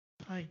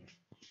Hi,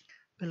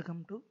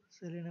 welcome to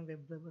Selenium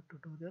WebDriver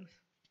tutorials.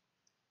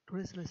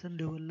 Today's lesson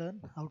you will learn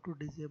how to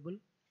disable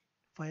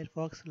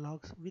Firefox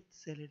logs with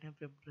Selenium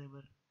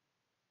WebDriver.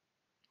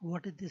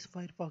 What is this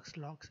Firefox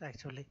logs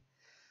actually?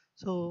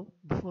 So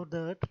before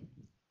that,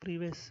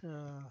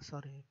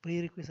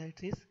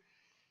 prerequisite is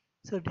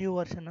new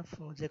version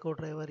of Jacko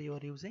driver you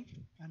are using.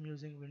 I'm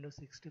using Windows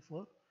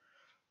 64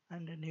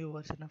 and a new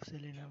version of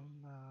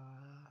Selenium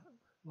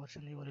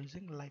version you are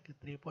using like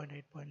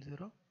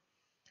 3.8.0.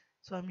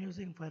 So I'm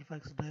using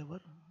Firefox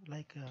driver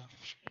like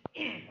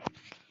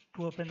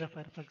to open the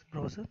Firefox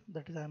browser.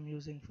 That is, I'm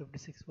using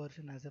 56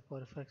 version as a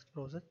Firefox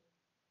browser.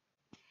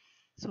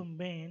 So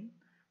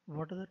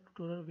what are the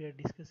tutorial we are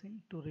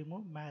discussing to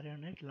remove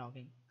Marionette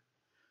logging?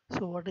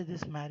 So what is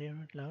this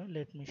Marionette logging?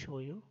 Let me show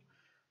you.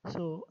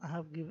 So I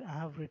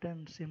have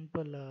written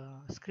simple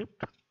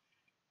script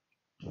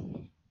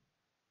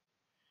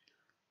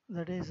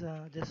that is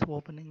just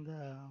opening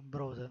the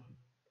browser.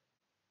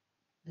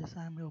 Just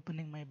I'm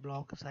opening my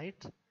blog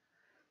site.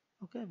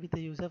 Okay, with the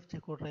use of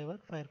Jacko driver,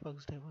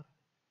 Firefox driver.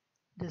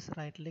 Just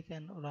right click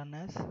and run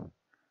as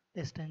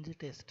test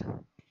test.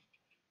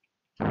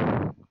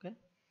 Okay.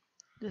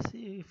 Just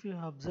if you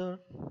observe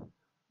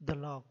the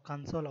log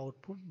console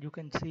output, you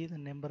can see the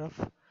number of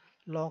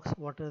logs,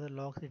 what are the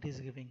logs it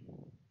is giving,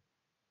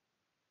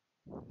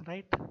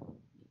 right?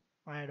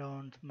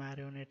 Add-ons,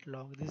 Marionette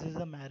log. This is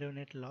the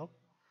Marionette log.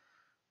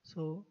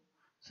 So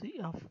see,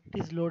 it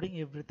is loading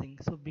everything.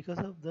 So because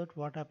of that,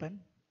 what happened?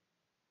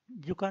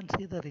 You can't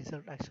see the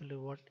result actually.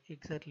 What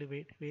exactly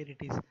where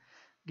it is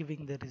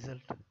giving the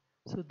result.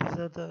 So these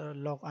are the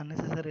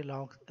unnecessary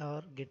logs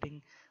are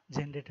getting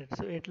generated.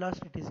 So at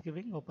last, it is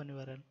giving open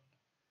URL.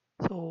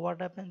 So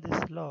what happens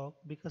this log,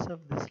 because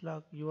of this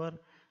log you are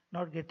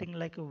not getting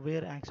like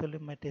where actually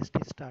my test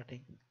is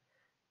starting.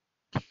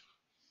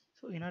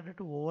 So in order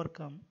to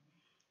overcome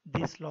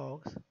these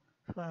logs,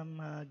 so I'm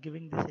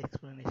giving this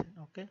explanation.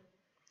 Okay,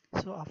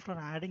 so after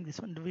adding this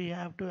one we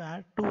have to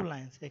add two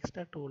lines,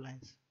 extra two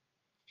lines,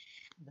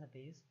 that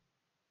is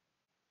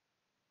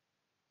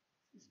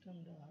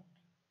system dot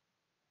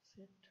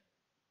set,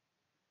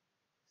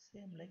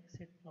 same like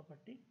set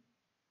property.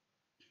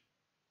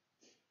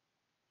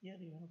 Here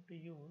you have to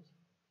use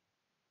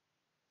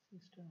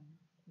system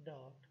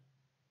dot,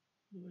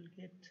 you will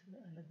get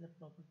another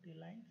property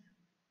lines.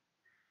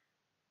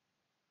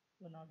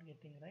 You are not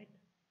getting, right?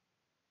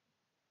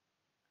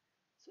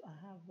 So I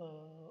have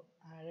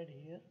added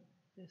here,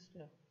 just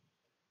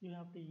you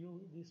have to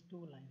use these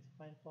two lines,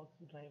 Firefox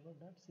driver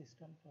dot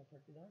system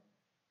property dot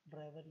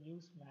driver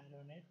use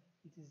Marionette,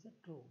 which is the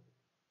true.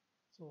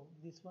 So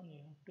this one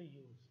you have to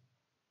use.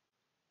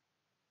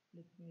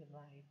 Let me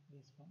write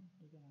this one,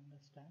 you can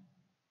understand.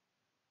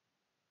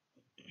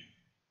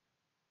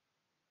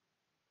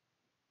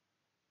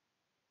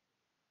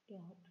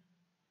 Dot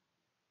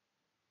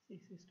see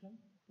system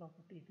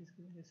property, it is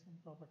giving system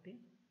property,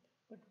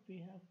 but we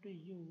have to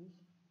use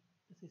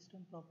the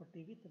system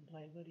property with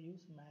driver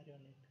use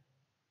Marionette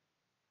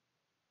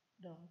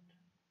dot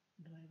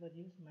driver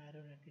use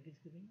Marionette. It is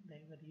giving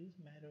driver use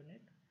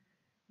Marionette,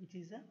 which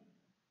is a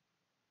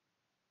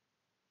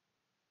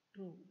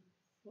true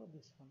for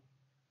this one.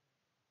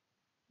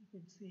 You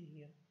can see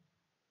here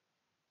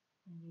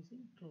I'm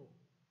using true.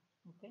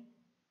 Okay,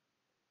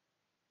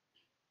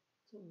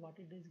 so what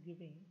it is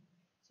giving,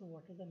 so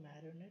what is the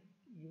Marionette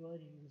you are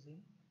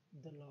using,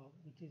 the log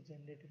which is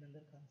generated in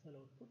the console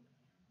output,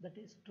 that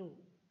is true,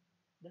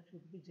 that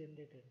should be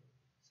generated.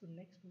 So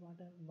next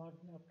what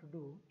we have to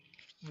do,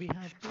 we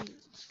have to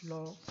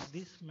log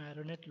this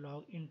Marionette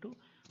log into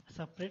a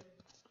separate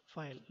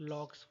file,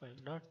 logs file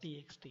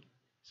 .txt.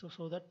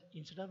 So that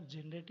instead of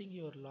generating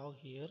your log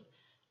here,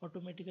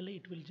 automatically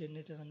it will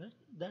generate another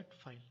that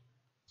file.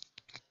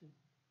 So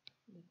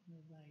let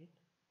me write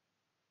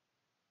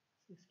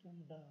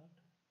system dot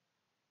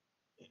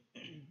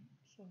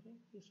sorry,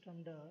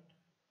 system dot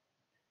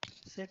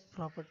set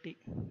property.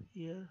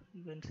 Here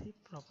you can see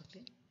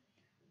property,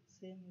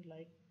 same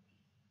like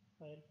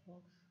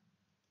Firefox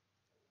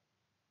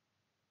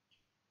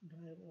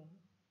driver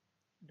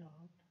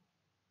dot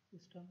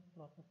system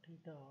property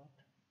dot.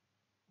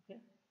 Okay,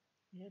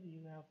 here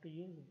you have to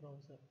use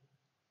browser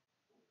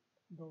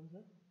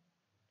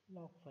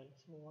log file.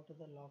 So what is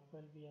the log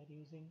file we are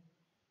using?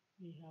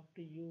 We have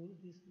to use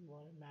this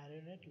one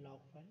Marionette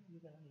log file, you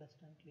can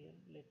understand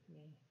clearly. Let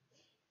me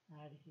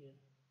add here.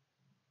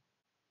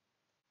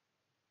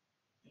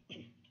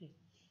 Okay,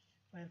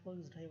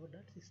 Firefox driver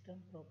dot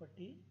system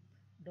property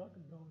dot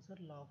browser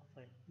log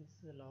file. This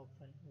is a log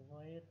file.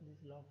 Where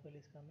this log file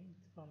is coming?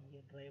 It's from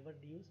here. Driver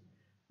use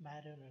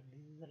Marionette.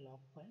 This is a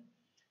log file.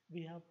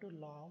 We have to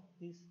log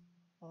this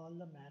all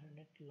the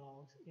Marionette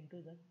logs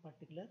into that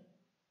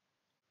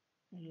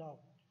log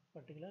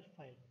particular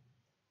file.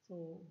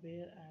 So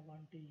where I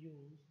want to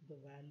use the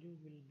value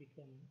will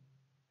become.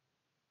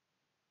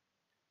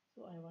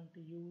 So I want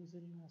to use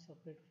in a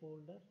separate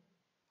folder.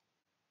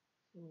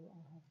 So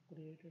I have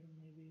created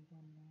maybe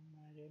one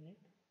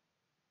Marionette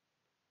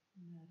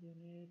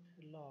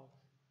logs.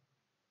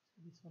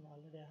 So this one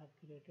already I have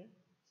created.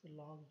 So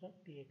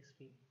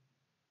logs.txt.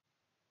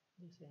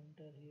 Just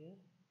enter here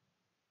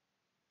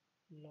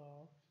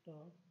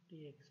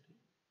logs.txt.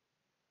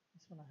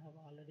 This one I have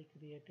already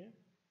created.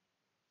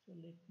 So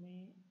let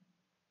me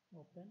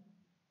open,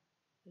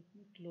 let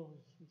me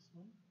close this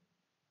one.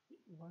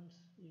 Once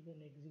you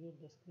can execute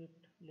the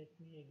script, let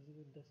me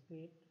execute the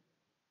script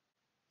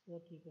so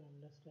that you can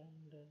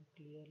understand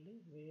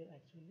clearly where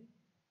actually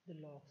the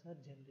logs are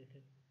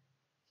generated.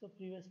 So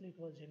previously it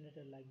was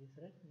generated like this,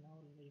 right? Now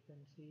you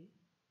can see,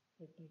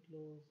 let me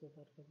close the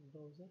Firefox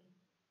browser.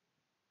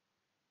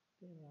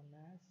 Okay, run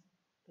as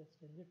test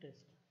and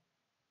test.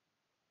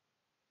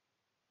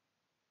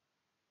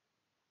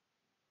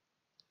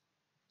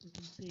 You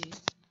can see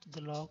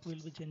the log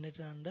will be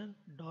generated under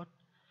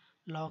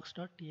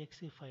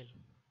logs.txt file.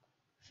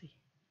 See,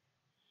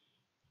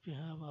 if you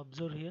have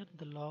observed here,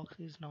 the logs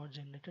is not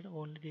generated,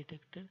 only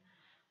detected.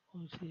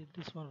 You see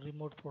this one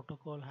remote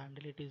protocol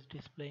handle, it is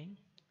displaying,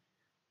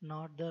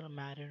 not the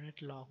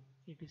Marionette log.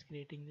 It is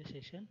creating the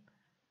session.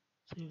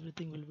 So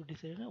everything will be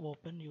decided.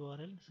 Open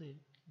URL. See,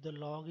 the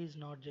log is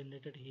not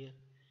generated here.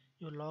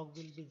 Your log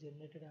will be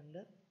generated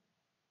under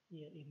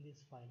here in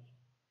this file.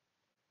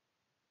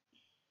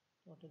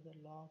 What is the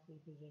log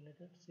will be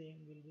generated?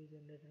 Same will be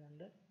generated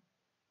under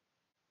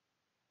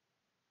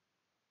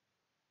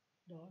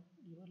dot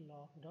your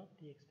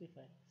log.txt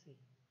file. See,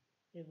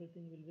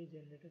 everything will be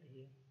generated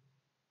here.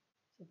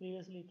 So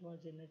previously it was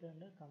generated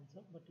under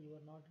concept, but you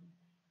are not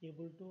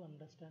able to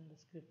understand the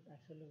script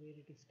actually where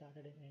it is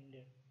started and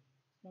ended.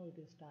 Now it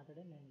is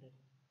started and ended.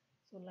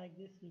 So like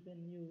this you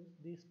can use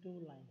these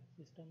two lines,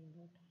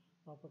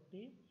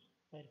 system.property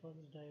Firefox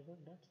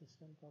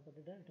driver.system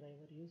property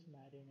driver use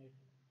Marionette,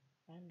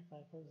 and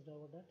Firefox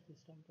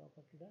driver.system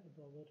property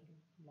browser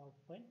log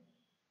file,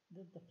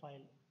 that the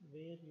file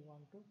where you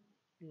want to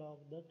log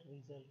that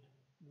result.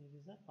 This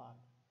is a path.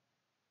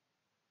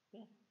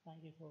 Okay,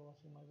 thank you for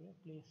watching my video.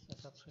 Please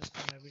subscribe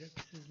to my video.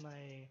 This is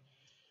my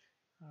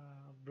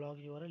blog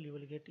URL. You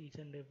will get each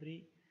and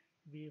every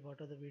what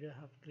are the video I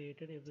have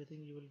created,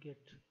 everything you will get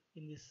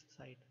in this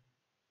site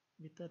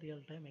with a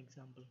real-time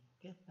example.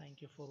 Okay,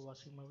 thank you for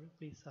watching my video.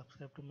 Please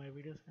subscribe to my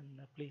videos, and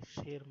please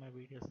share my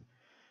videos,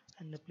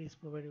 and please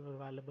provide your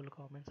valuable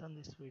comments on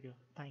this video.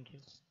 Thank you.